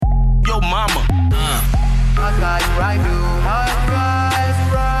Yo, mama. I got you right, dude.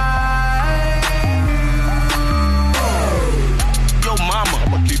 Yo, mama.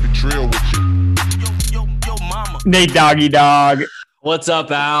 I'ma keep it real with you. Yo, mama. Nate Doggy Dog. What's up,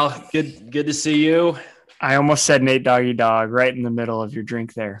 Al? Good to see you. I almost said Nate Doggy Dog right in the middle of your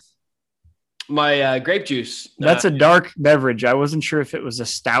drink there. My grape juice. That's a dark beverage. I wasn't sure if it was a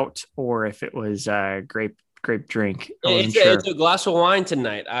stout or if it was a grape drink. It's a glass of wine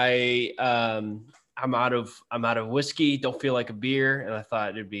tonight. I'm out of whiskey. Don't feel like a beer, and I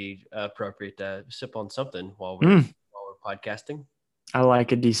thought it'd be appropriate to sip on something while we're podcasting. I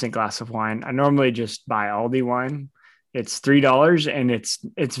like a decent glass of wine. I normally just buy Aldi wine. It's $3, and it's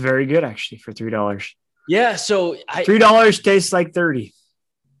very good actually for $3. Yeah, so $3 tastes like 30.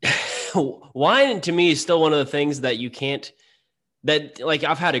 Wine to me is still one of the things that you can't. That like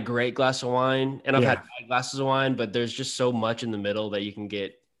I've had a great glass of wine, and I've had bad glasses of wine, but there's just so much in the middle that you can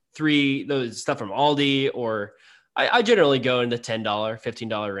get those stuff from Aldi, or I generally go in the $10,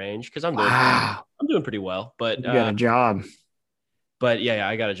 $15 range because I'm doing pretty well. But you got a job. But yeah,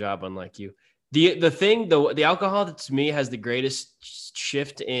 I got a job unlike you. The alcohol that to me has the greatest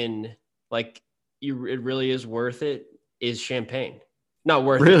shift in like it really is worth it is champagne. Not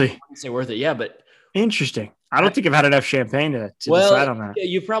worth it. Really? I wouldn't say worth it. Yeah, but interesting. I don't think I've had enough champagne to decide on that. Yeah,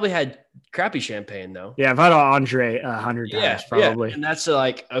 you've probably had crappy champagne though. Yeah, I've had Andre 100 times probably. Yeah. And that's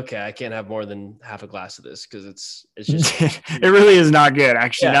like, okay, I can't have more than half a glass of this because it's just it really is not good.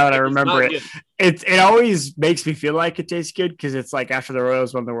 Actually, now that I remember it, it always makes me feel like it tastes good because it's like after the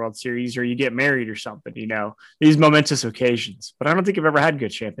Royals won the World Series or you get married or something, these momentous occasions. But I don't think I've ever had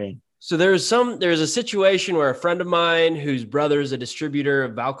good champagne. So there's a situation where a friend of mine whose brother is a distributor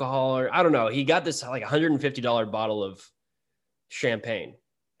of alcohol, or I don't know, he got this like $150 bottle of champagne,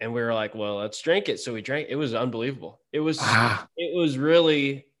 and we were like, well, let's drink it. So we drank. It was unbelievable. It was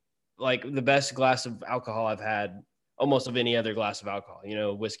really like the best glass of alcohol I've had, almost of any other glass of alcohol.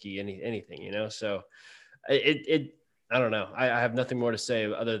 Whiskey, anything. So it I don't know. I have nothing more to say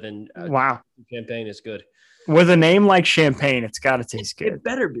other than champagne is good. With a name like champagne, it's got to taste good. It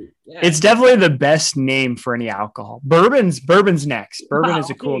better be. Yeah. It's definitely the best name for any alcohol. Bourbon's next. Bourbon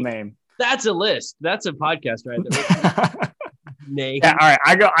is a cool name. That's a list. That's a podcast right there. Name. Yeah, all right.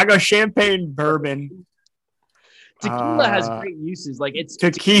 I go champagne, bourbon. Tequila has great uses. Like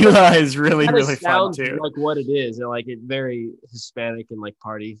tequila is really fun too. Like what it is, and like it's very Hispanic and like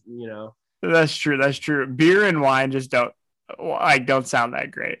party. That's true. Beer and wine just don't sound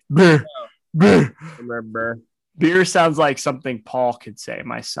that great. Beer sounds like something Paul could say,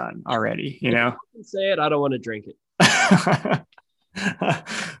 my son, already, If I can say it, I don't want to drink it.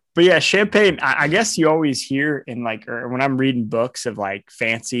 But yeah, champagne, I guess you always hear in or when I'm reading books of like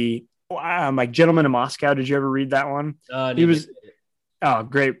fancy, like Gentleman in Moscow. Did you ever read that one?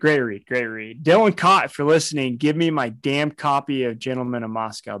 Great read. Dylan Cott, if you're listening, give me my damn copy of Gentleman in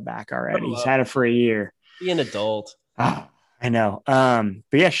Moscow back already. He's had it for a year. Be an adult. I know.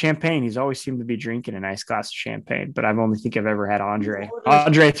 But yeah, champagne. He's always seemed to be drinking a nice glass of champagne, but I've ever had Andre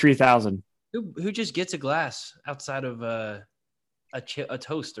 3000. Who just gets a glass outside of a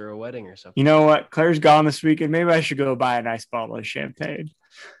toast or a wedding or something? You know what? Claire's gone this weekend. Maybe I should go buy a nice bottle of champagne.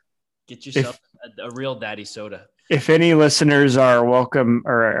 Get yourself a real daddy soda. If any listeners are welcome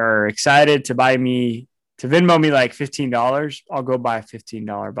or are excited to Venmo me like $15, I'll go buy a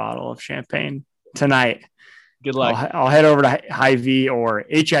 $15 bottle of champagne tonight. Good luck. I'll head over to Hy-Vee or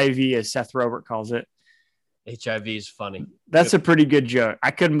HIV as Seth Robert calls it. HIV is funny. That's a pretty good joke. I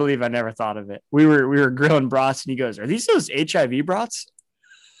couldn't believe I never thought of it. We were grilling brats and he goes, "Are these those HIV brats?"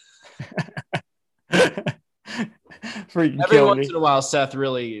 Every once in a while, Seth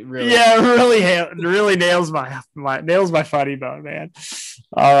really nails my funny bone, man.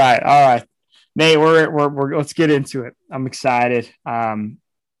 All right, Nate, we're let's get into it. I'm excited.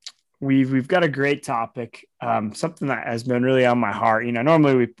 We've got a great topic, something that has been really on my heart.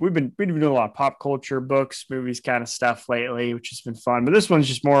 Normally we've been doing a lot of pop culture, books, movies, kind of stuff lately, which has been fun. But this one's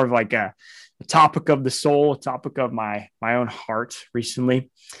just more of like a topic of the soul, a topic of my own heart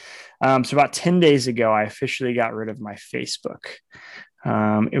recently. So about 10 days ago, I officially got rid of my Facebook.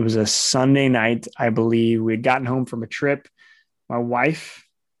 It was a Sunday night, I believe. We had gotten home from a trip. My wife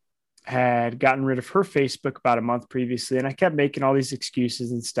had gotten rid of her Facebook about a month previously, and I kept making all these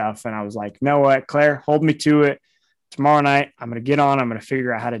excuses and stuff. And I was like, "You know what, Claire, hold me to it. Tomorrow night, I'm going to get on. I'm going to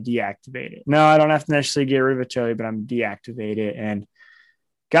figure out how to deactivate it. No, I don't have to necessarily get rid of it totally, but I'm deactivate it." And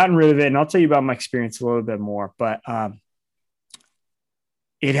gotten rid of it. And I'll tell you about my experience a little bit more, but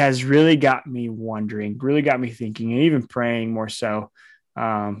it has really got me wondering, really got me thinking, and even praying more so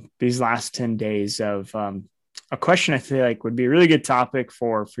these last 10 days of a question I feel like would be a really good topic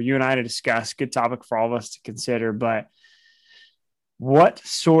for you and I to discuss, good topic for all of us to consider. But what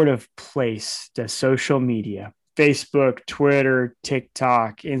sort of place does social media, Facebook, Twitter,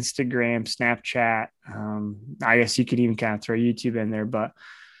 TikTok, Instagram, Snapchat, I guess you could even kind of throw YouTube in there, but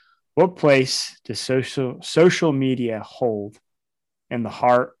what place does social media hold in the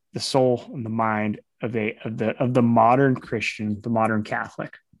heart, the soul, and the mind of the modern Christian, the modern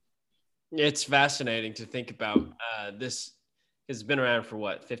Catholic? It's fascinating to think about this. It's been around for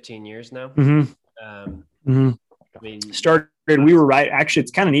what, 15 years now. I mean, started. We were right. Actually,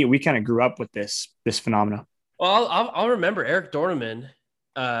 it's kind of neat. We kind of grew up with this phenomena. Well, I'll remember Eric Dorneman,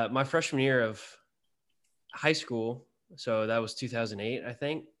 my freshman year of high school. So that was 2008, I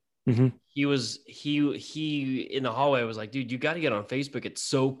think. Mm-hmm. He in the hallway was like, dude, you got to get on Facebook. It's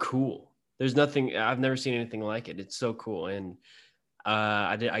so cool. There's nothing, I've never seen anything like it. It's so cool. And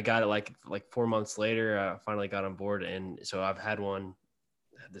I got it like 4 months later. I finally got on board. And so I've had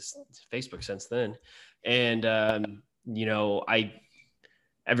this Facebook since then. And,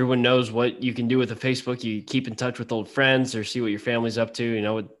 everyone knows what you can do with a Facebook. You keep in touch with old friends or see what your family's up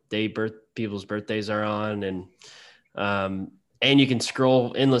to, what day people's birthdays are on. And you can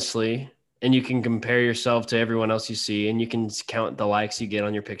scroll endlessly and you can compare yourself to everyone else you see, and you can count the likes you get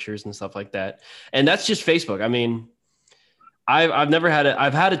on your pictures and stuff like that. And that's just Facebook. I mean, I've never had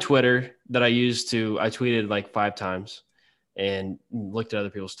I've had a Twitter that I tweeted like 5 times and looked at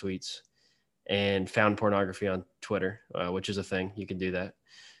other people's tweets and found pornography on Twitter, which is a thing. You can do that.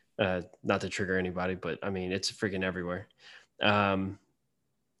 Not to trigger anybody, but I mean, it's freaking everywhere. I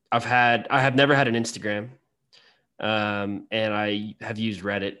have never had an Instagram. And I have used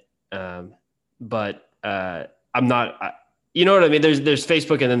Reddit. But I'm not, you know what I mean? There's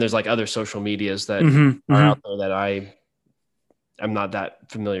Facebook, and then there's like other social medias that are out there that I'm not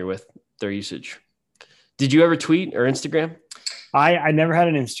that familiar with their usage. Did you ever tweet or Instagram? I never had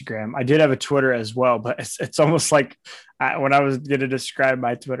an Instagram. I did have a Twitter as well, but it's almost like when I was going to describe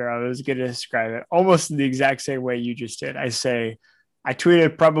my Twitter, I was going to describe it almost in the exact same way you just did. I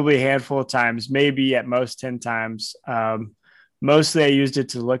tweeted probably a handful of times, maybe at most 10 times. Mostly I used it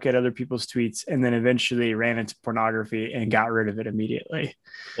to look at other people's tweets, and then eventually ran into pornography and got rid of it immediately.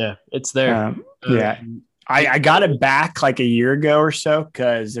 Yeah, it's there. I got it back like a year ago or so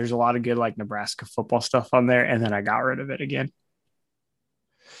because there's a lot of good like Nebraska football stuff on there, and then I got rid of it again.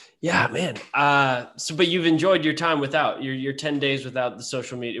 Yeah, man. But you've enjoyed your time without your 10 days without the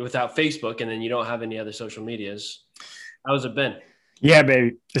social media, without Facebook, and then you don't have any other social medias. How's it been? Yeah,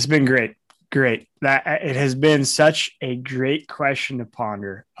 baby. It's been great. Great. It has been such a great question to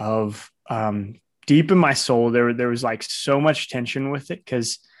ponder of deep in my soul. There was like so much tension with it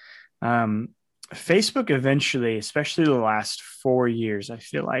because Facebook eventually, especially the last 4 years, I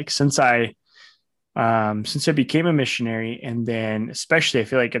feel like since I became a missionary, and then especially I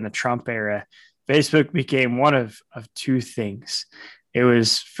feel like in the Trump era, Facebook became one of 2 things. It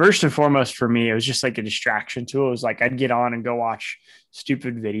was first and foremost for me, it was just like a distraction tool. It was like I'd get on and go watch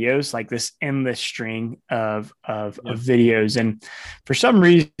stupid videos, like this endless string of videos. And for some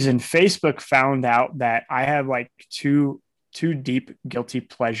reason, Facebook found out that I have like two deep guilty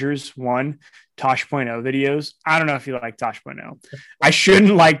pleasures. One, Tosh.0 videos. I don't know if you like Tosh.0. I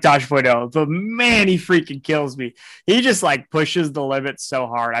shouldn't like Tosh.0, but man, he freaking kills me. He just like pushes the limits so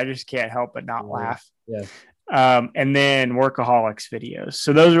hard. I just can't help but not laugh. Yeah. And then Workaholics videos.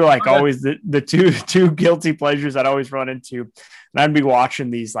 So those are like always the two guilty pleasures I'd always run into. And I'd be watching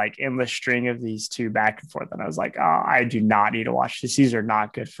these like endless string of these 2 back and forth. And I was like, oh, I do not need to watch this. These are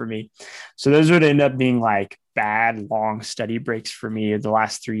not good for me. So those would end up being like bad, long study breaks for me the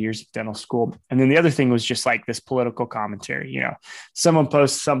last 3 years of dental school. And then the other thing was just like this political commentary. Someone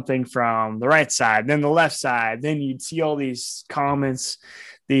posts something from the right side, then the left side, then you'd see all these comments,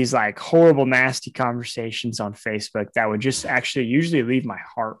 these like horrible, nasty conversations on Facebook that would just actually usually leave my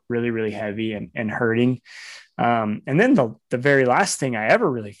heart really, really heavy and hurting. And then the very last thing I ever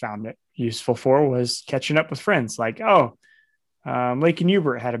really found it useful for was catching up with friends. Like, Lake and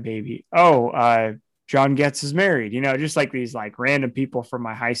Hubert had a baby. John Getz is married, just like these like random people from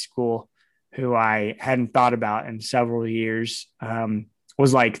my high school who I hadn't thought about in several years,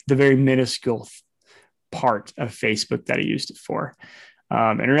 was like the very minuscule part of Facebook that I used it for.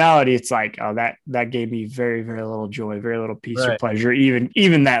 In reality, it's like, that gave me very, very little joy, very little peace or pleasure,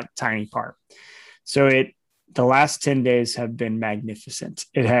 even that tiny part. So the last 10 days have been magnificent.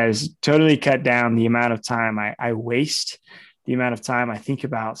 It has totally cut down the amount of time I waste, the amount of time I think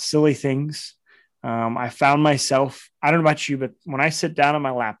about silly things. I found myself, I don't know about you, but when I sit down on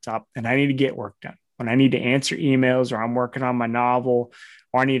my laptop and I need to get work done, when I need to answer emails or I'm working on my novel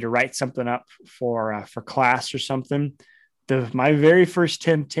or I need to write something up for class or something, my very first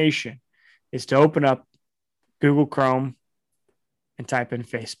temptation is to open up Google Chrome and type in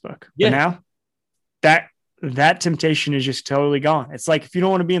Facebook. Yeah. But now that temptation is just totally gone. It's like, if you don't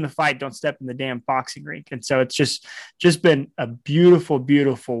want to be in the fight, don't step in the damn boxing rink. And so it's just been a beautiful,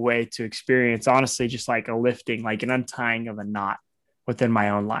 beautiful way to experience, honestly, just like a lifting, like an untying of a knot within my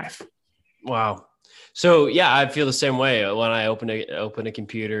own life. Wow. So yeah, I feel the same way when I open a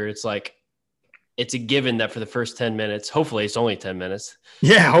computer. It's like, it's a given that for the first 10 minutes, hopefully it's only 10 minutes.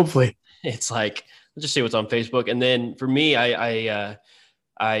 Yeah, hopefully. It's like, let's just see what's on Facebook. And then for me, I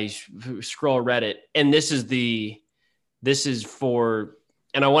scroll Reddit, and this is for,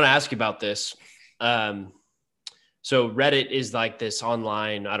 and I want to ask you about this. So Reddit is like this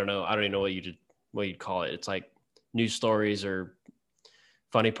online, I don't even know what you'd call it. It's like news stories or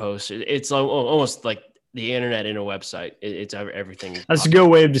funny posts. It's almost like the internet in a website. It's everything. That's a good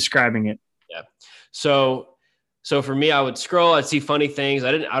way of describing it. Yeah. So for me, I would scroll, I'd see funny things.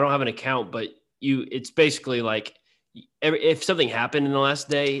 I don't have an account, but it's basically like, if something happened in the last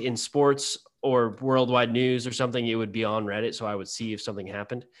day in sports or worldwide news or something, it would be on Reddit. So I would see if something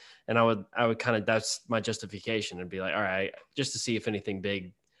happened, and I would kind of, that's my justification, and be like, all right, just to see if anything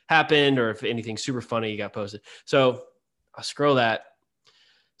big happened or if anything super funny got posted. So I'll scroll that.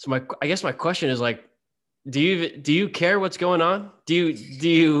 So I guess my question is like, do you care what's going on? Do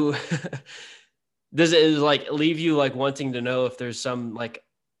you, does it like leave you like wanting to know if there's some like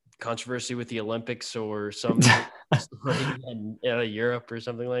controversy with the Olympics or some in Europe or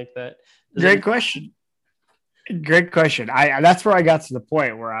something like that? Great question. That's where I got to the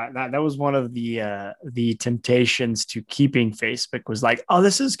point where that was one of the temptations to keeping Facebook, was like, oh,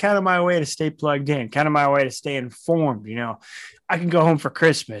 this is kind of my way to stay plugged in, kind of my way to stay informed. I can go home for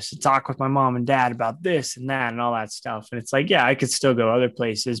Christmas and talk with my mom and dad about this and that and all that stuff. And it's like, yeah, I could still go other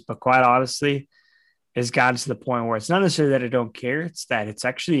places, but quite honestly, it's gotten to the point where it's not necessarily that I don't care. It's that it's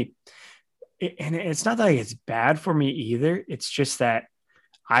actually, and it's not that it's bad for me either. It's just that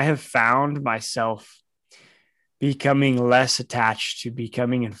I have found myself becoming less attached to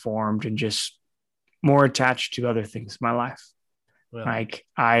becoming informed and just more attached to other things in my life. Well, like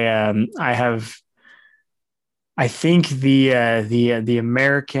I think the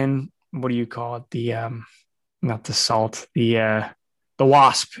American, what do you call it? Not the salt, the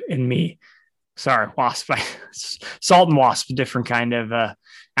wasp in me. Sorry, WASP, salt and WASP, different kind of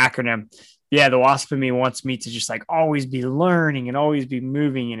acronym. Yeah, the WASP in me wants me to just like always be learning and always be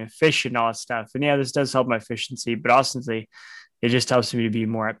moving and efficient and all that stuff. And yeah, this does help my efficiency, but ultimately it just helps me to be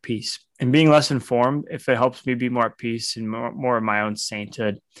more at peace. And being less informed, if it helps me be more at peace and more of my own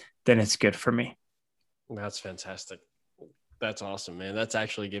sainthood, then it's good for me. That's fantastic. That's awesome, man. That's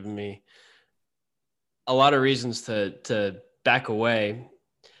actually given me a lot of reasons to back away.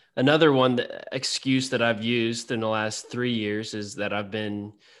 Another excuse that I've used in the last 3 years is that I've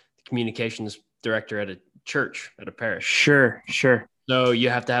been the communications director at a church, at a parish. Sure. So you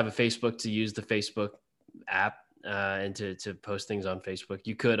have to have a Facebook to use the Facebook app and to post things on Facebook.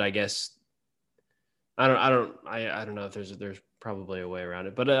 You could, I guess. I don't know if there's probably a way around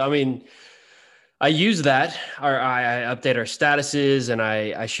it, but I mean, I use that, or I update our statuses, and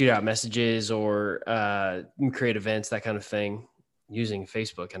I shoot out messages or create events, that kind of thing, using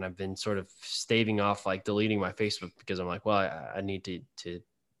Facebook. And I've been sort of staving off like deleting my Facebook because I'm like, well, I need to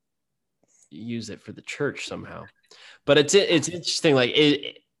use it for the church somehow. But it's interesting. Like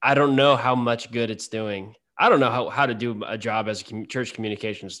I don't know how much good it's doing. I don't know how to do a job as a church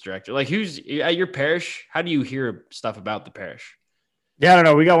communications director. Like, who's at your parish? How do you hear stuff about the parish? Yeah, I don't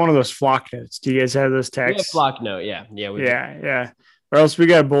know. We got one of those flock notes. Do you guys have those texts? Yeah, flock note. Yeah. Yeah. Or else we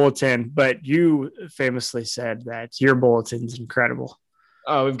got a bulletin. But you famously said that your bulletin's incredible.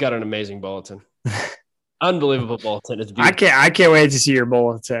 Oh, we've got an amazing bulletin. Unbelievable bulletin. It's beautiful. I can't wait to see your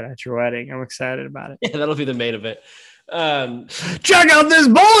bulletin at your wedding. I'm excited about it. Yeah, that'll be the main event. Check out this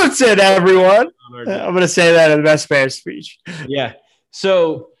bulletin, everyone. I'm going to say that in the best parish speech. Yeah.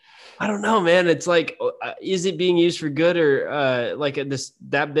 So I don't know, man. It's like, is it being used for good or like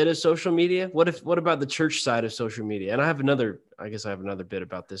that bit of social media? What about the church side of social media? And I have another bit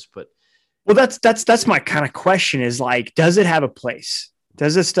about this, but. Well, that's my kind of question is like, does it have a place?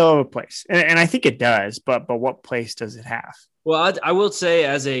 Does it still have a place? And I think it does, but what place does it have? Well, I will say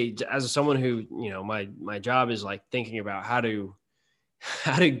as someone who, my job is like thinking about how to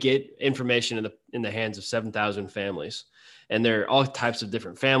get information in the hands of 7,000 families. And there are all types of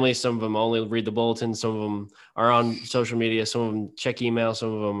different families. Some of them only read the bulletin. Some of them are on social media. Some of them check email.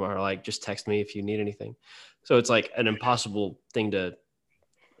 Some of them are like, just text me if you need anything. So it's like an impossible thing to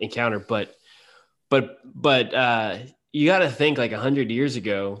encounter. But you got to think like 100 years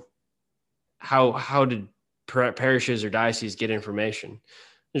ago, how did parishes or dioceses get information?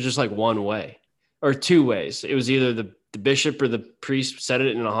 There's just like one way or two ways. It was either the bishop or the priest said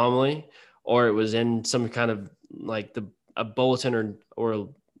it in a homily, or it was in some kind of like a bulletin or a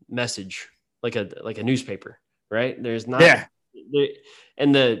message, like a newspaper, right? There's not,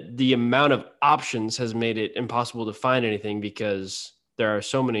 and the amount of options has made it impossible to find anything because there are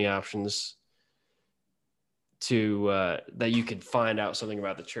so many options to that you could find out something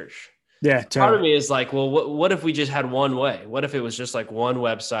about the church. Yeah, totally. Part of me is like, well, what if we just had one way? What if it was just like one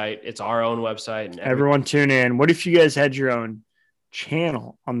website? It's our own website, and everyone tune in. What if you guys had your own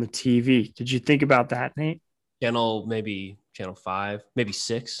channel on the TV? Did you think about that, Nate? Maybe channel 5, maybe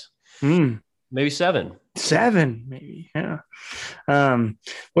 6, maybe 7. 7, maybe. Yeah. Well,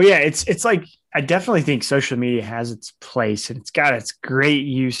 yeah, it's like, I definitely think social media has its place and it's got its great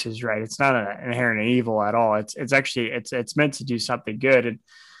uses, right? It's not an inherent evil at all. It's actually, it's meant to do something good. And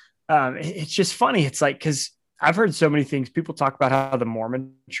it's just funny. It's like, because I've heard so many things. People talk about how the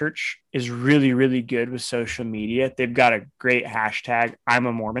Mormon church is really, really good with social media. They've got a great hashtag, I'm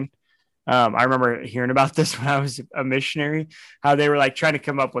a Mormon. I remember hearing about this when I was a missionary, how they were like trying to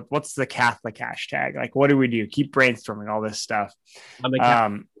come up with what's the Catholic hashtag? Like, what do we do? Keep brainstorming all this stuff.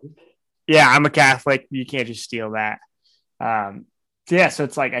 Yeah, I'm a Catholic. You can't just steal that. Yeah, so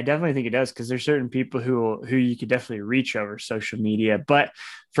it's like, I definitely think it does, because there's certain people who you could definitely reach over social media. But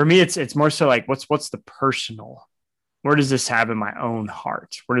for me, it's more so like, what's the personal? Where does this have in my own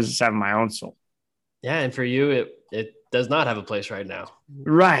heart? Where does this have in my own soul? Yeah, and for you, it does not have a place right now.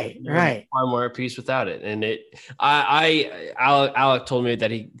 Right. I'm more at peace without it. And Alec told me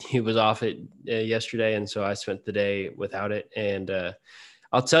that he was off it yesterday, and so I spent the day without it. And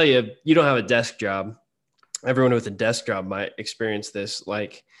I'll tell you, you don't have a desk job. Everyone with a desk job might experience this.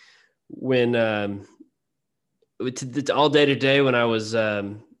 Like when all day to day, when I was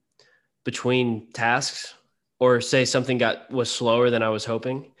between tasks, or say something was slower than I was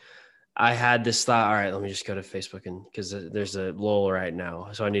hoping, I had this thought, all right, let me just go to Facebook, and because there's a lull right now.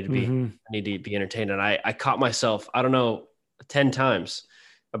 So I need to be entertained. And I caught myself, I don't know, 10 times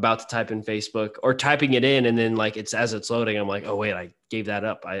about to type in Facebook, or typing it in. And then like, as it's loading, I'm like, oh wait, I gave that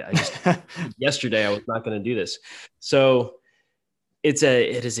up. I just, yesterday I was not going to do this. So it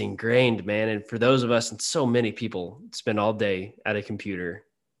is ingrained, man. And for those of us, and so many people spend all day at a computer,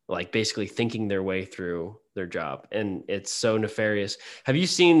 like basically thinking their way through their job. And it's so nefarious. Have you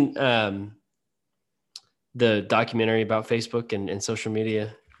seen the documentary about Facebook and social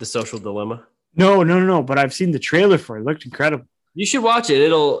media, The Social Dilemma? No. But I've seen the trailer for it. It looked incredible. You should watch it.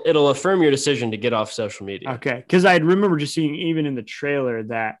 It'll affirm your decision to get off social media. Okay. Because I remember just seeing, even in the trailer,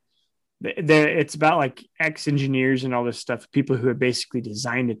 that it's about like ex-engineers and all this stuff, people who have basically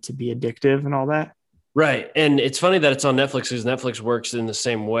designed it to be addictive and all that. Right. And it's funny that it's on Netflix, because Netflix works in the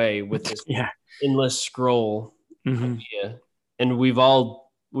same way with this endless scroll idea. And we've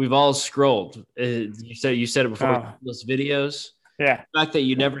all scrolled. You said it before, endless videos. Yeah. The fact that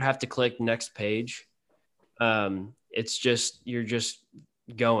you never have to click next page. It's just, you're just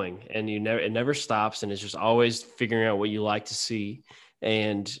going, and it never stops. And it's just always figuring out what you like to see.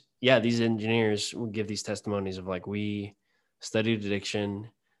 And yeah, these engineers will give these testimonies of like, we studied addiction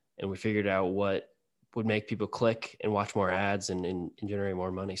and we figured out what would make people click and watch more ads and generate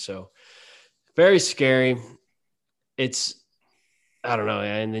more money. So very scary. I don't know.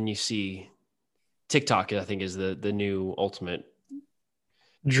 And then you see TikTok, I think, is the new ultimate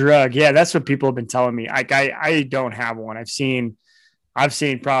drug. Yeah, that's what people have been telling me. I don't have one. I've seen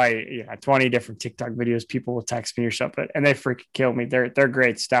probably 20 different TikTok videos. People will text me or something, and they freaking kill me. They're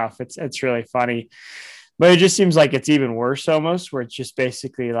great stuff. It's really funny, but it just seems like it's even worse almost, where it's just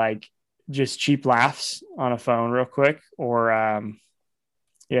basically like just cheap laughs on a phone real quick, or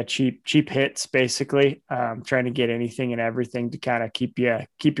cheap hits, basically, trying to get anything and everything to kind of keep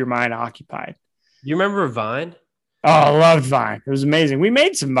your mind occupied. You remember Vine? Oh, I loved Vine. It was amazing. We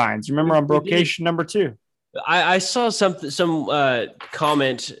made some Vines. Remember on Brocation number 2? I saw some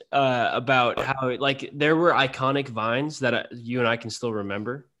comment about how like there were iconic Vines that you and I can still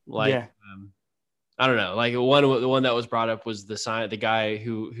remember. Like, I don't know. Like the one that was brought up was the guy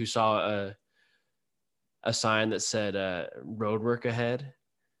who saw a sign that said "road work ahead,"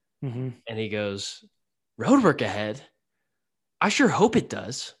 and he goes, "Road work ahead? I sure hope it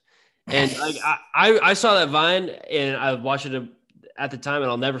does." And like I saw that Vine, and I watched it at the time,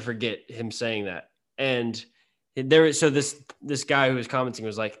 and I'll never forget him saying that. And this guy who was commenting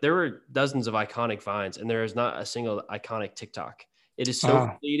was like, there were dozens of iconic Vines, and there is not a single iconic TikTok. It is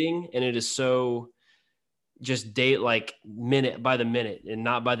so fleeting, and it is so just minute by the minute, and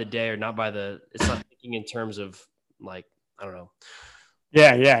not by the day, or not by it's not thinking in terms of like, I don't know,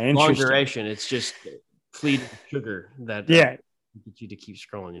 Yeah. long Interesting. duration. It's just fleeting sugar that Yeah. gets you to keep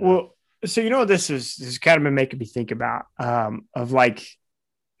scrolling. Well, so this has kind of been making me think about of like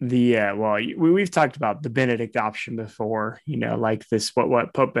we've talked about the Benedict option before, like this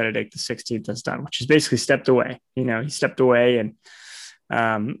what Pope Benedict XVI has done, which is basically stepped away. He stepped away and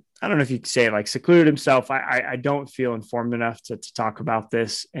I don't know if you could say like secluded himself. I don't feel informed enough to talk about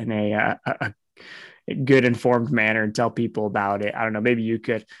this in a good informed manner and tell people about it. I don't know, maybe you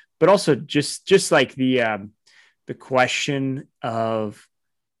could, but also just like the question of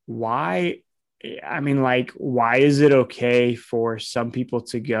why is it okay for some people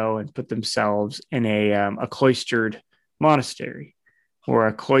to go and put themselves in a cloistered monastery or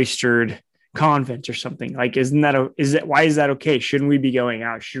a cloistered convent or something? Like, why is that okay? Shouldn't we be going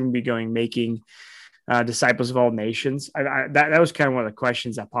out? Shouldn't we be making disciples of all nations? That was kind of one of the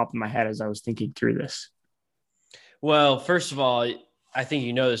questions that popped in my head as I was thinking through this. Well, first of all, I think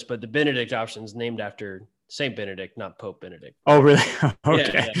you know this, but the Benedict option is named after Saint Benedict, not Pope Benedict. Oh, really?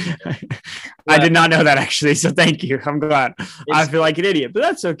 Okay. Yeah. I did not know that actually. So thank you. I'm glad. I feel like an idiot, but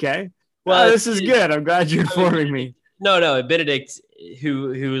that's okay. Well, this is good. I'm glad you're informing me. No, Benedict,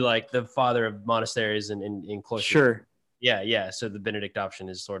 who like the father of monasteries in cloisters. Sure. Yeah. So the Benedict option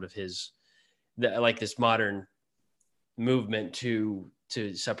is sort of like this modern movement to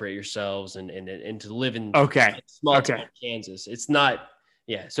separate yourselves and to live in small town Kansas. It's not.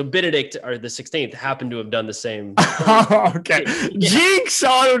 Yeah, so Benedict or the 16th happened to have done the same. Okay, yeah. Jinx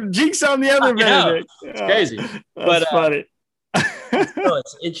on the other Benedict. It's crazy. That's funny. No,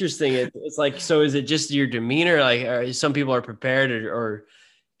 it's interesting. It's like, so is it just your demeanor? Like, some people are prepared or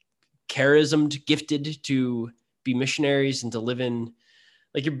charismed, gifted to be missionaries and to live in,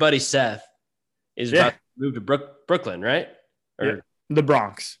 like your buddy Seth is about to move to Brooklyn, right? Or the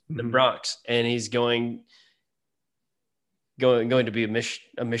Bronx. The Bronx, and he's going to be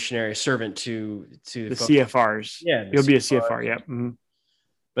a missionary servant to the CFRs. Yeah, he'll be a CFR. Yeah. Mm-hmm.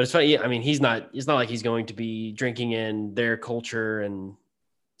 But it's funny. I mean, it's not like he's going to be drinking in their culture and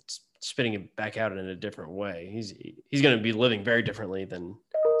spitting it back out in a different way. He's going to be living very differently than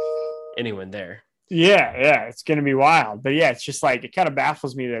anyone there. Yeah, it's going to be wild. But yeah, it's just like, it kind of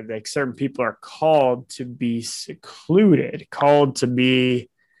baffles me that like certain people are called to be secluded, called to be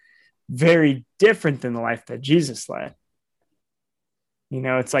very different than the life that Jesus led.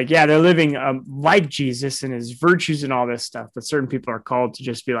 It's like, they're living like Jesus and his virtues and all this stuff, but certain people are called to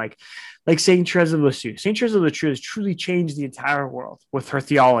just be like Saint Therese of Lisieux. Saint Therese of Lisieux has truly changed the entire world with her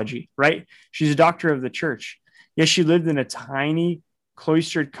theology, right? She's a doctor of the church. Yes, she lived in a tiny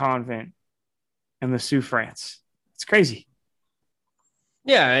cloistered convent in Lisieux, France. It's crazy.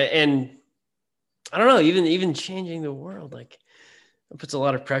 Yeah, and I don't know, even changing the world, like, it puts a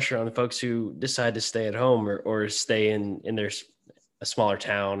lot of pressure on the folks who decide to stay at home or stay in their a smaller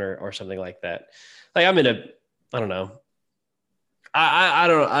town or something like that. Like, I don't know. I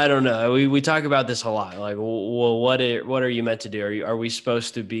don't know. We talk about this a lot. Like, well, what are you meant to do? Are we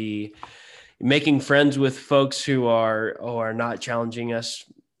supposed to be making friends with folks who are not challenging us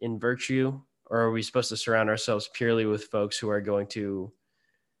in virtue? Or are we supposed to surround ourselves purely with folks who are going to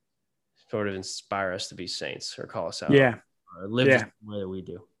sort of inspire us to be saints or call us out? Yeah. Or live the way that we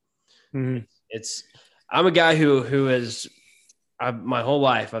do. Mm-hmm. I'm a guy who has, my whole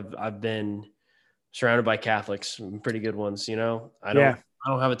life I've been surrounded by Catholics, pretty good ones. I don't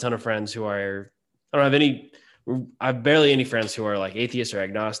have a ton of friends who are. I have barely any friends who are like atheists or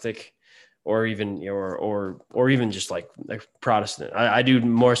agnostic, or even or even just like Protestant. I do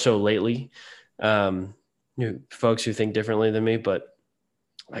more so lately. Folks who think differently than me, but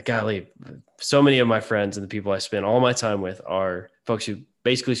golly, so many of my friends and the people I spend all my time with are folks who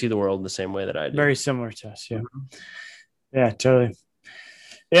basically see the world in the same way that I do. Very similar to us. Yeah. Mm-hmm. Yeah, totally.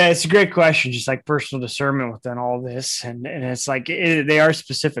 Yeah, it's a great question. Just like personal discernment within all this. And it's like, they are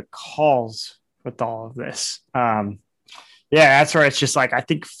specific calls with all of this. That's where it's just like, I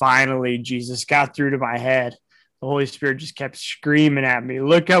think finally Jesus got through to my head. The Holy Spirit just kept screaming at me.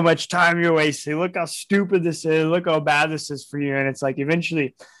 Look how much time you're wasting. Look how stupid this is. Look how bad this is for you. And it's like,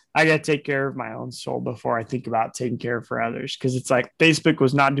 eventually I got to take care of my own soul before I think about taking care for others. Cause it's like, Facebook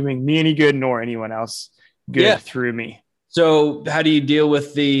was not doing me any good nor anyone else good through me. So how do you deal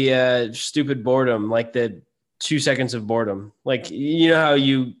with the stupid boredom, like the 2 seconds of boredom? Like, how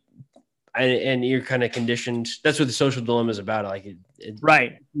and you're kind of conditioned. That's what the social dilemma is about. Like it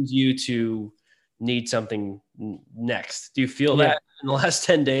right. You to need something next. Do you feel that in the last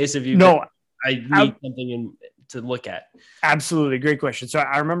 10 days? Have you? No, I need something to look at. Absolutely. Great question. So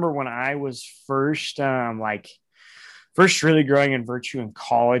I remember when I was first, first really growing in virtue in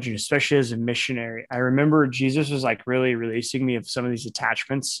college, and especially as a missionary, I remember Jesus was like really releasing me of some of these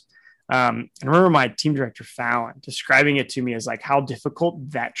attachments. And I remember my team director, Fallon, describing it to me as like how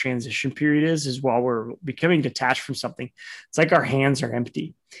difficult that transition period is while we're becoming detached from something. It's like our hands are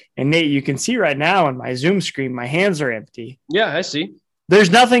empty. And Nate, you can see right now on my Zoom screen, my hands are empty. Yeah, I see. There's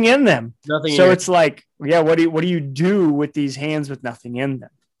nothing in them. Nothing. So it's like, yeah, what do you do with these hands with nothing in them?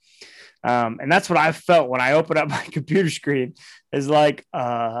 And that's what I felt when I opened up my computer screen, is like,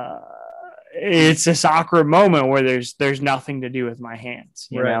 it's this awkward moment where there's nothing to do with my hands.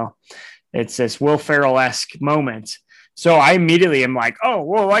 You know, it's this Will Ferrell-esque moment. So I immediately am like, oh,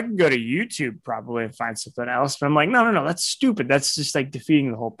 well, I can go to YouTube probably and find something else. But I'm like, no, that's stupid. That's just like defeating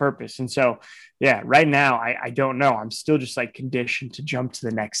the whole purpose. And so, yeah, right now, I don't know. I'm still just like conditioned to jump to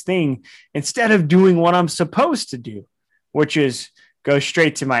the next thing instead of doing what I'm supposed to do, which is go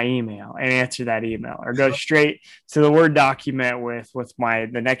straight to my email and answer that email, or go straight to the Word document with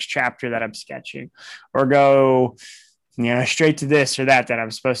the next chapter that I'm sketching, or go, straight to this or that I'm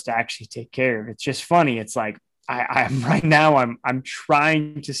supposed to actually take care of. It's just funny. It's like, I'm right now, I'm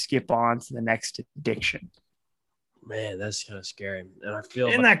trying to skip on to the next addiction. Man, that's kind of scary. And I feel,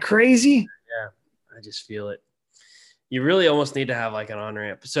 isn't that crazy? Yeah, I just feel it. You really almost need to have like an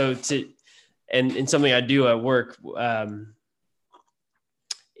on-ramp. So and something I do at work,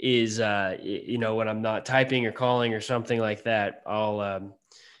 is when I'm not typing or calling or something like that, I'll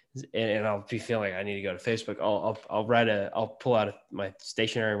be feeling like I need to go to Facebook. I'll pull out my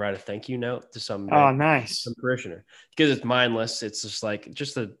stationery and write a thank you note to some parishioner, because it's mindless. It's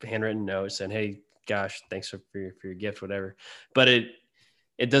just a handwritten note saying, hey, gosh, thanks for your gift, whatever. But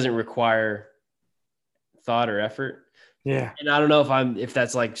it doesn't require thought or effort. Yeah. And I don't know if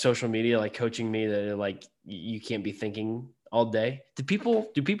that's like social media, like coaching me that like you can't be thinking all day. Do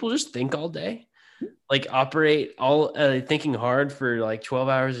people just think all day? Like operate all thinking hard for like 12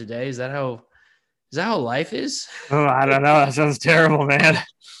 hours a day? Is that how life is? Oh, I don't know. That sounds terrible, man.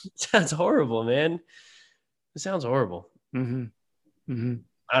 Sounds horrible, man. It sounds horrible. Mm-hmm. Mm-hmm.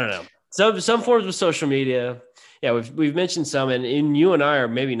 I don't know. Some forms of social media. Yeah, we've mentioned some, and you and I are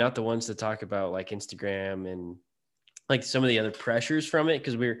maybe not the ones to talk about like Instagram and like some of the other pressures from it,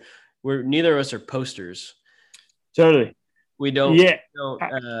 because we're neither of us are posters. Totally. We don't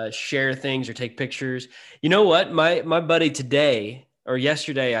share things or take pictures. You know what? My buddy today or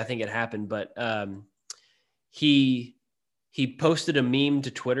yesterday, I think it happened, but he posted a meme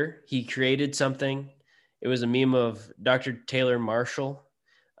to Twitter. He created something. It was a meme of Dr. Taylor Marshall.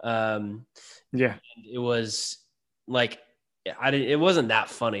 Yeah. It was like, it wasn't that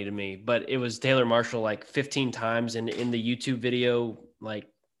funny to me, but it was Taylor Marshall like 15 times in the YouTube video, like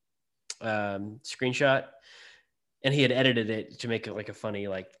screenshot. And he had edited it to make it like a funny,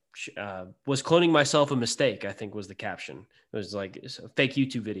 like, was cloning myself a mistake, I think was the caption. It was like a fake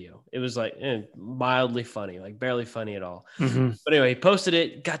YouTube video. It was like mildly funny, like barely funny at all. Mm-hmm. But anyway, he posted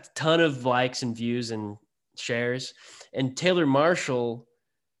it, got a ton of likes and views and shares. And Taylor Marshall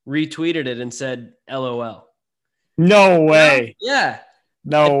retweeted it and said, LOL. No way. Yeah.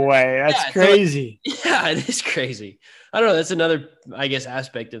 No way. That's crazy. Yeah, it is crazy. I don't know. That's another, I guess,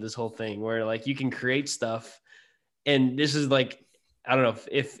 aspect of this whole thing where like you can create stuff. And this is like, I don't know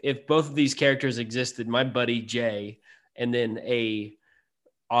if both of these characters existed, my buddy Jay, and then a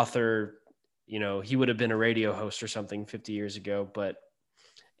author, he would have been a radio host or something 50 years ago, but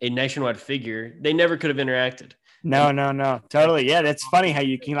a nationwide figure, they never could have interacted. No. Totally. Yeah. That's funny how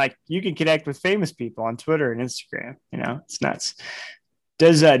you can connect with famous people on Twitter and Instagram. It's nuts.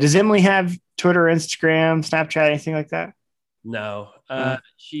 Does Emily have Twitter, Instagram, Snapchat, anything like that? No,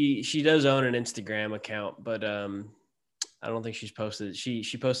 she does own an Instagram account, but I don't think she's posted. She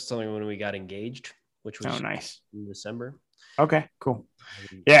posted something when we got engaged, which was nice in December. Okay, cool.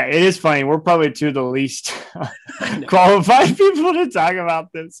 Yeah, it is funny. We're probably two of the least qualified people to talk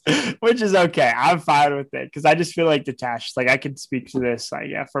about this, which is okay. I'm fine with it because I just feel like detached. Like I could speak to this,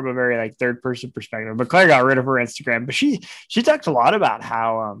 from a very like third person perspective. But Claire got rid of her Instagram, but she talked a lot about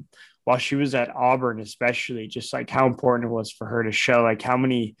how while she was at Auburn, especially just like how important it was for her to show like how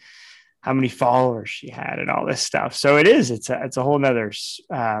many followers she had and all this stuff. So it's a whole nother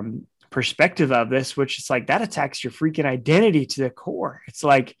perspective of this, which is like that attacks your freaking identity to the core. It's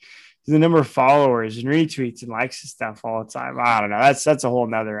like the number of followers and retweets and likes and stuff all the time. I don't know. That's a whole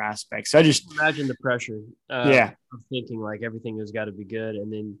nother aspect. So I just imagine the pressure. Of thinking like everything has got to be good.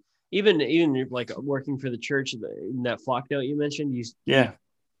 And then even like working for the church in that flock note you mentioned,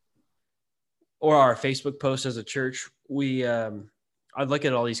 or our Facebook post as a church, I look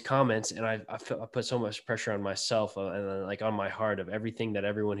at all these comments and I put so much pressure on myself and like on my heart of everything that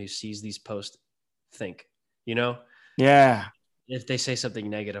everyone who sees these posts think, Yeah. If they say something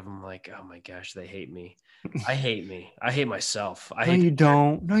negative, I'm like, oh my gosh, they hate me. I hate me. I hate myself. I No, hate. you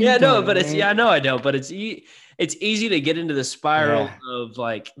don't. No, you Yeah, no, don't. but it's I know I don't, but it's it's easy to get into the spiral Yeah. of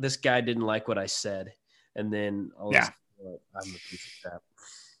like this guy didn't like what I said, and then all Yeah. I'm a piece of crap.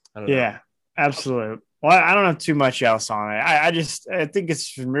 I don't know. Yeah, absolutely. Well, I don't have too much else on it. I think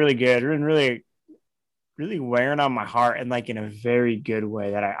it's been really good. Been really, really wearing on my heart and like in a very good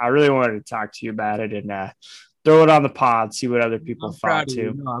way that I really wanted to talk to you about it and throw it on the pod, see what other people I'm thought proud of too.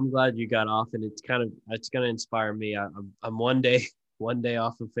 you. No, I'm glad you got off, and it's going to inspire me. I'm one day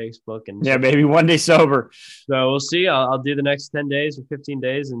off of Facebook, and Yeah, maybe one day sober. so we'll see. I'll do the next 10 days or 15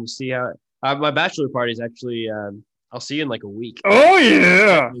 days and see how. My bachelor party is actually. I'll see you in like a week. Oh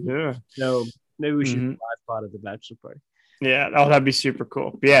yeah, yeah. So maybe we should do a live pod at the bachelor party. Yeah, oh, that'd be super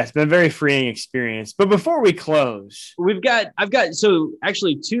cool. But yeah, it's been a very freeing experience. But before we close, I've got so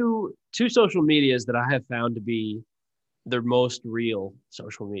actually two social medias that I have found to be the most real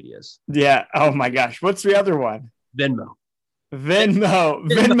social medias. yeah. Oh my gosh, what's the other one? Venmo.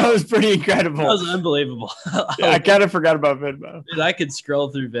 Venmo is pretty incredible. That was unbelievable. Yeah, I kind of forgot about Venmo. Dude, I could scroll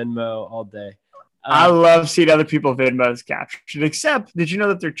through Venmo all day. I love seeing other people Venmo's captured. Except, did you know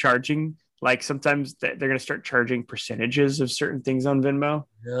that they're charging? Like sometimes they're going to start charging percentages of certain things on Venmo.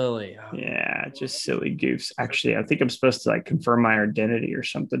 Really? Yeah, just silly goofs. Actually, I think I'm supposed to like confirm my identity or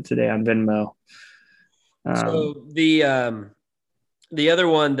something today on Venmo. So the other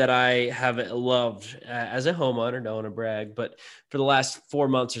one that I have loved as a homeowner, don't want to brag, but for the last 4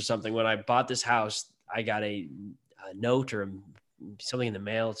 months or something, when I bought this house, I got a note or something in the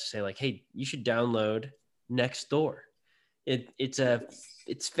mail to say like, hey, you should download Nextdoor. It's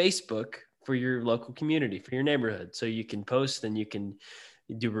Facebook for your local community, for your neighborhood. So you can post and you can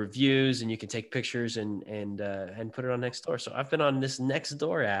do reviews and you can take pictures and put it on Nextdoor. So I've been on this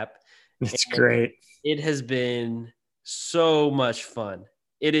Nextdoor app. It's great. It has been so much fun.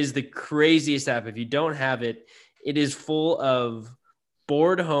 It is the craziest app. If you don't have it, it is full of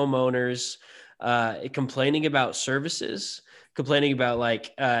bored homeowners complaining about services, complaining about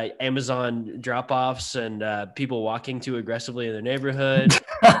like Amazon drop-offs and people walking too aggressively in their neighborhood.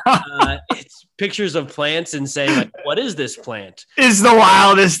 It's pictures of plants and saying like, what is this plant? It's the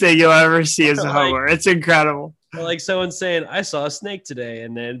wildest thing you'll ever see as a homeowner. It's incredible. Like someone saying, I saw a snake today.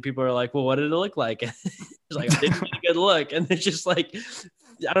 And then people are like, well, what did it look like? It's like, I didn't get a good look. And it's just like,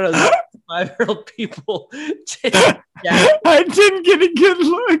 I don't know, 5-year-old people. Yeah. I didn't get a good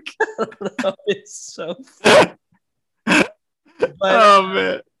look. I don't know. It's so funny. But, oh,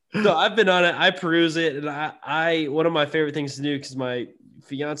 man. So I've been on it. I peruse it. And I one of my favorite things to do, because my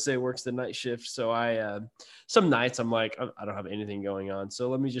fiance works the night shift. So some nights I'm like, I don't have anything going on. So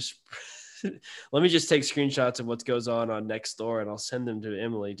let me just take screenshots of what goes on Nextdoor and I'll send them to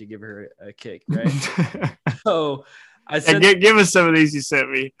Emily to give her a kick. Right. So give us some of these you sent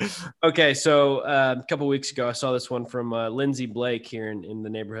me. Okay. So a couple of weeks ago, I saw this one from Lindsay Blake here in the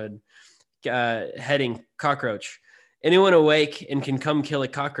neighborhood heading cockroach. Anyone awake and can come kill a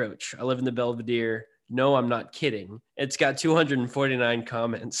cockroach? I live in the Belvedere. No, I'm not kidding. It's got 249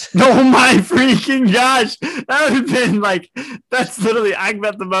 comments. Oh my freaking gosh. That would have been like, that's literally, I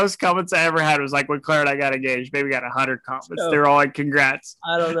bet the most comments I ever had was like when Claire and I got engaged. Maybe got 100 comments. So, they're all like, congrats.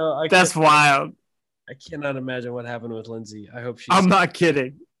 I don't know. That's wild. I cannot imagine what happened with Lindsay. I hope she's. I'm not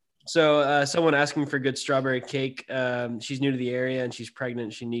kidding. So someone asking for good strawberry cake. She's new to the area and she's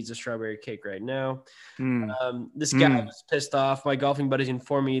pregnant. She needs a strawberry cake right now. This guy was pissed off. My golfing buddies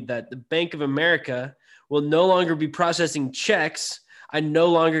informed me that the Bank of America will no longer be processing checks. I no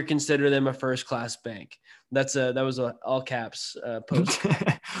longer consider them a first-class bank. That was a all caps post.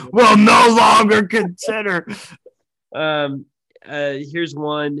 Will no longer consider. Here's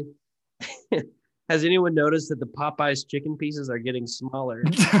one. Has anyone noticed that the Popeyes chicken pieces are getting smaller?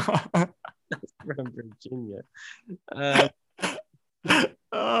 From Virginia.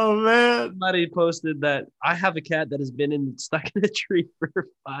 Oh man! Somebody posted that I have a cat that has been stuck in a tree for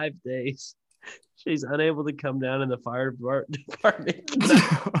 5 days. She's unable to come down in the fire department.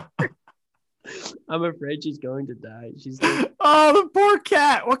 I'm afraid she's going to die. Oh, the poor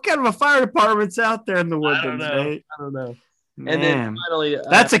cat. What kind of a fire department's out there in the Woodlands? I don't know. Man, and then finally,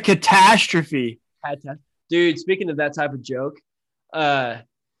 that's a catastrophe. Dude, speaking of that type of joke, oh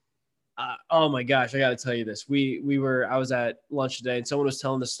my gosh, I got to tell you this. I was at lunch today and someone was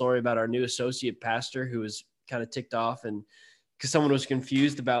telling the story about our new associate pastor who was kind of ticked off and because someone was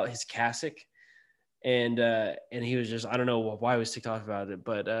confused about his cassock and he was just, I don't know why he was ticked off about it,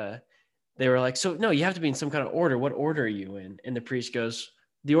 but they were like, so no, you have to be in some kind of order. What order are you in? And the priest goes,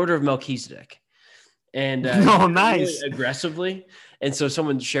 the order of Melchizedek. and Oh, really nice. aggressively. And so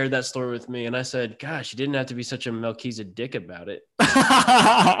someone shared that story with me, and I said, "Gosh, you didn't have to be such a Melchizedek dick about it,"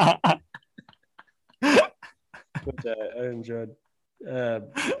 which I enjoyed.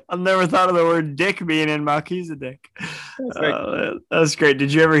 I've never thought of the word dick being in Melchizedek. Very That's great.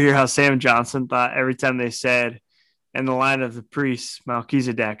 Did you ever hear how Sam Johnson thought every time they said in the line of the priest,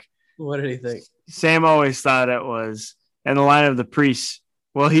 Melchizedek, What did he think? Sam always thought it was in the line of the priest,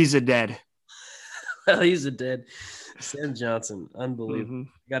 well, he's a dead. Well, he's a dead Sam Johnson. Unbelievable. Mhm.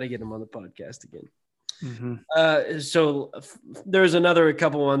 Got to get him on the podcast again. Mhm. So there's a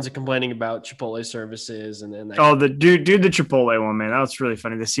couple ones complaining about Chipotle services and that. Oh, the dude, the Chipotle one, man. That was really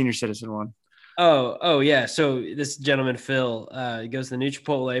funny. The senior citizen one. Oh yeah. So this gentleman, Phil, goes to the new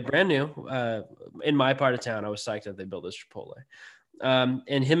Chipotle, brand new, in my part of town. I was psyched that they built this Chipotle.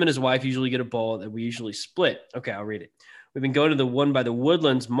 And him and his wife usually get a bowl that we usually split. Okay, I'll read it. We've been going to the one by the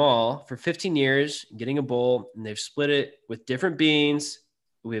Woodlands Mall for 15 years, getting a bowl, and they've split it with different beans.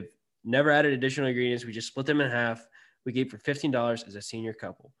 We've never added additional ingredients. We just split them in half. We gave for $15 as a senior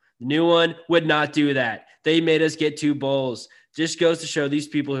couple. The new one would not do that. They made us get 2 bowls. Just goes to show these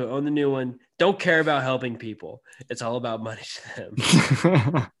people who own the new one don't care about helping people. It's all about money to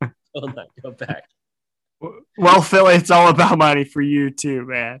them. Will not go back. Well, Phil, it's all about money for you too,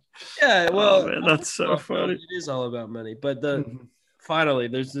 man. Yeah, well, man, that's so funny. It is all about money. But Mhm. finally,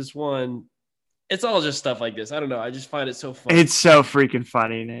 there's this one. It's all just stuff like this. I don't know. I just find it so funny. It's so freaking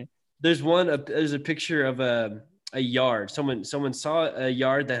funny, Nate. There's a picture of a yard. Someone saw a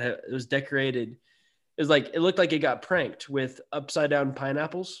yard that was decorated. It looked like it got pranked with upside down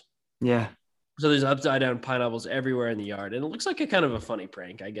pineapples. Yeah. So there's upside down pineapples everywhere in the yard, and it looks like a kind of a funny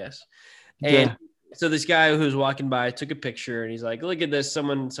prank, I guess. And Yeah. so this guy who was walking by took a picture, and he's like, "Look at this!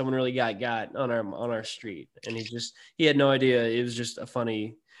 Someone really got on our street." And he had no idea it was just a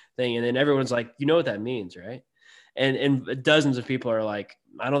funny thing. And then everyone's like, "You know what that means, right?" And dozens of people are like,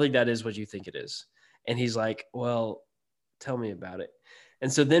 "I don't think that is what you think it is." And he's like, "Well, tell me about it."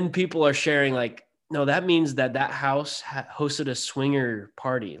 And so then people are sharing like, "No, that means that house hosted a swinger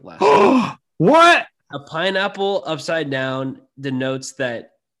party last night." What? A pineapple upside down denotes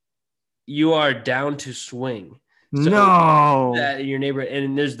that you are down to swing. So No. that in your neighborhood,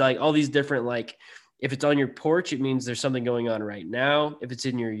 and there's like all these different, like, if it's on your porch, it means there's something going on right now. If it's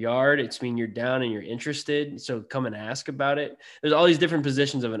in your yard, it's mean you're down and you're interested. So come and ask about it. There's all these different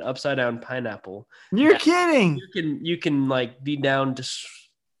positions of an upside down pineapple. You're kidding. You can like be down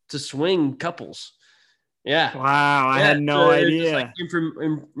to swing couples. Yeah. Wow. I Yeah, had no so it's just, idea.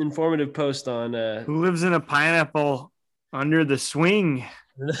 like, informative post on Who lives in a pineapple under the swing?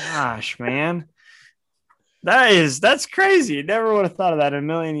 Gosh, man. That's crazy. Never would have thought of that in a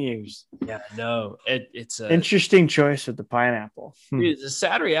million years. Yeah, no, it's a Interesting choice with the pineapple. it's a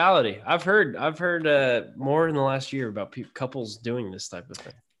sad reality. I've heard more in the last year about couples doing this type of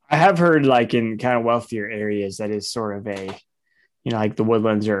thing. I have heard like in kind of wealthier areas that is sort of a, like the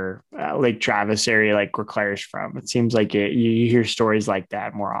Woodlands or Lake Travis area, like where Claire's from. It seems like you hear stories like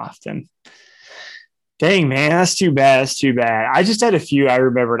that more often. Dang, man, that's too bad. That's too bad. I just had a few I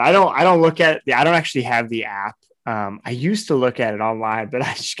remembered. I don't look at I don't actually have the app. I used to look at it online, but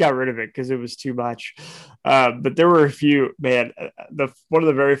I just got rid of it because it was too much. But there were a few, man. One of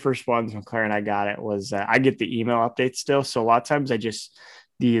the very first ones when Claire and I got it was I get the email updates still. So a lot of times I just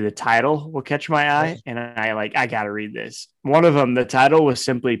the title will catch my eye, and I got to read this. One of them, the title was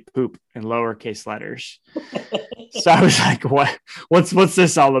simply poop in lowercase letters. So I was like, what's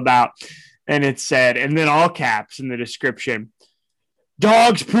this all about? And it said, and then all caps in the description,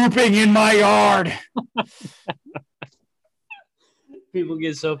 dogs pooping in my yard. People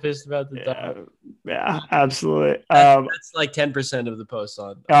get so pissed about the dog. Yeah, absolutely. That's like 10% of the posts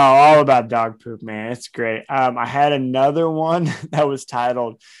on. Oh, all about dog poop, man. It's great. I had another one that was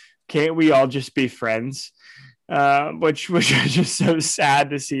titled, "Can't we all just be friends?" Which was just so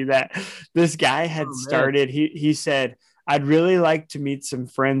sad to see that this guy had started. He said, "I'd really like to meet some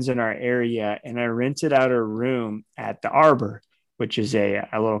friends in our area, and I rented out a room at the Arbor, which is a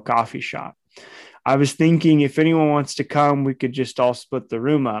little coffee shop. I was thinking if anyone wants to come, we could just all split the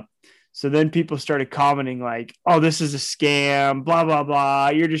room up." So then people started commenting like, "Oh, this is a scam, blah, blah, blah.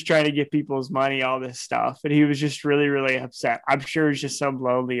 You're just trying to get people's money, all this stuff." And he was just really, really upset. I'm sure it's just some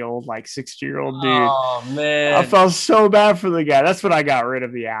lonely old, like 60-year-old dude. Oh, man. I felt so bad for the guy. That's when I got rid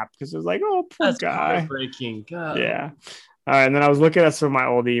of the app because it was like, oh, poor guy. Heartbreaking. God. Yeah. All right. And then I was looking at some of my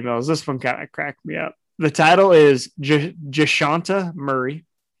old emails. This one kind of cracked me up. The title is Jashanta Murray.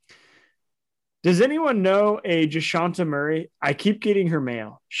 Does anyone know a Jashanta Murray? I keep getting her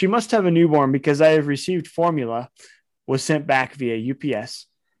mail. She must have a newborn because I have received formula, was sent back via UPS.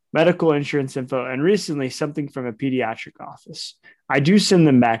 medical insurance info, and recently something from a pediatric office. I do send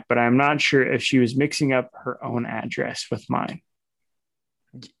them back, but I'm not sure if she was mixing up her own address with mine.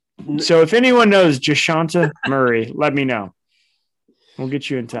 So if anyone knows Jashanta Murray, let me know. We'll get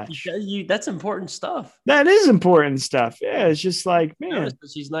you in touch. That's important stuff. That is important stuff. Yeah, it's just like, man.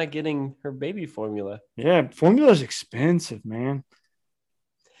 She's not getting her baby formula. Yeah, formula's expensive, man.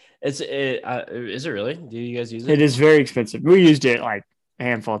 Is it really? Do you guys use it? It is very expensive. We used it like a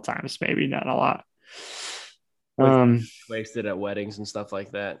handful of times, maybe not a lot. Wasted at weddings and stuff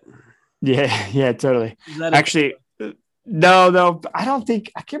like that. Yeah, totally. Actually, no, I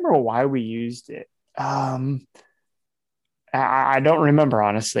can't remember why we used it. I don't remember,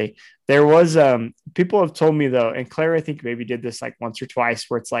 honestly. There was people have told me though, and Claire, I think maybe did this like once or twice,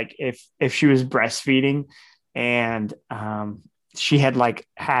 where it's like if she was breastfeeding and she had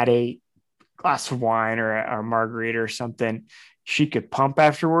a glass of wine or a margarita or something, she could pump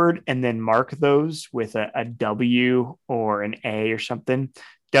afterward and then mark those with a W or an A or something.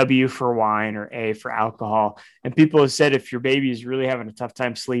 W for wine or A for alcohol. And people have said if your baby is really having a tough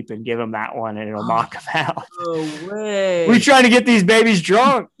time sleeping, give them that one and it'll knock them out. No way. We're trying to get these babies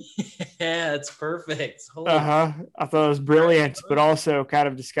drunk. Yeah, it's perfect. I thought it was brilliant, but also kind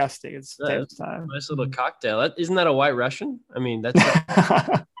of disgusting at the same time. Nice little cocktail. Isn't that a White Russian? I mean, that's.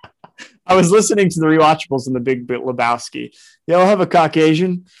 I was listening to the Rewatchables and the Big Lebowski. Y'all have a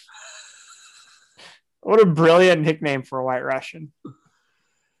Caucasian? What a brilliant nickname for a White Russian.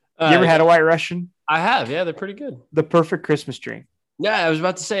 You ever had a White Russian? I have. Yeah, they're pretty good. The perfect Christmas drink. Yeah, I was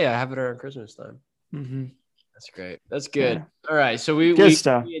about to say I have it around Christmas time. Mm-hmm. That's great. That's good. Yeah. All right, so we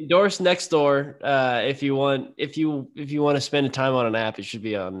endorse Nextdoor. If you want to spend time on an app, it should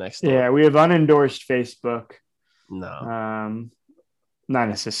be on Nextdoor. Yeah, we have unendorsed Facebook. No, not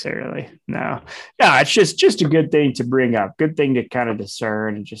necessarily. No, it's just a good thing to bring up. Good thing to kind of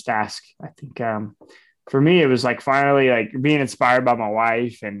discern and just ask. I think. For me, it was like finally like being inspired by my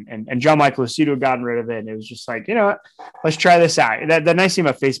wife and John Michael Lucido had gotten rid of it. And it was just like, you know what, let's try this out. The nice thing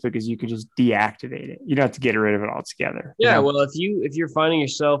about Facebook is you can just deactivate it. You don't have to get rid of it altogether. Yeah. You know? Well, if you're finding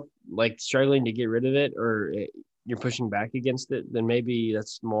yourself like struggling to get rid of it or you're pushing back against it, then maybe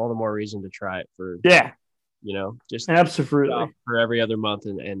that's all the more reason to try it for, just absolutely for every other month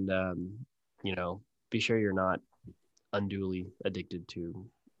and be sure you're not unduly addicted to,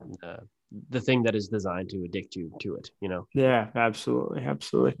 the thing that is designed to addict you to it, Yeah,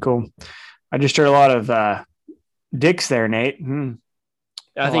 absolutely. Cool. I just heard a lot of dicks there, Nate.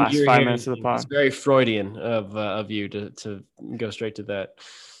 I think you're 5 minutes of the pod. It's very Freudian of you to go straight to that.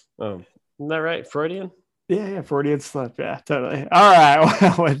 Isn't that right? Freudian? Yeah, Freudian slip. Yeah, totally. All right.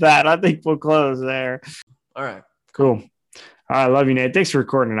 Well, with that, I think we'll close there. All right. Cool. I love you, Nate. Thanks for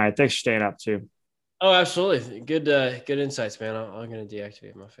recording tonight. Thanks for staying up too. Oh, absolutely. Good insights, man. I'm going to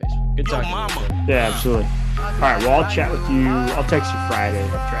deactivate my Facebook. Good talking to you. Yeah, absolutely. All right. Well, I'll chat with you. I'll text you Friday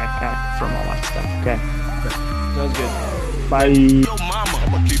after I confirm all that stuff. Okay. Sounds good. Bye. Yo, mama,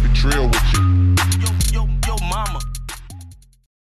 I'ma keep it real with you.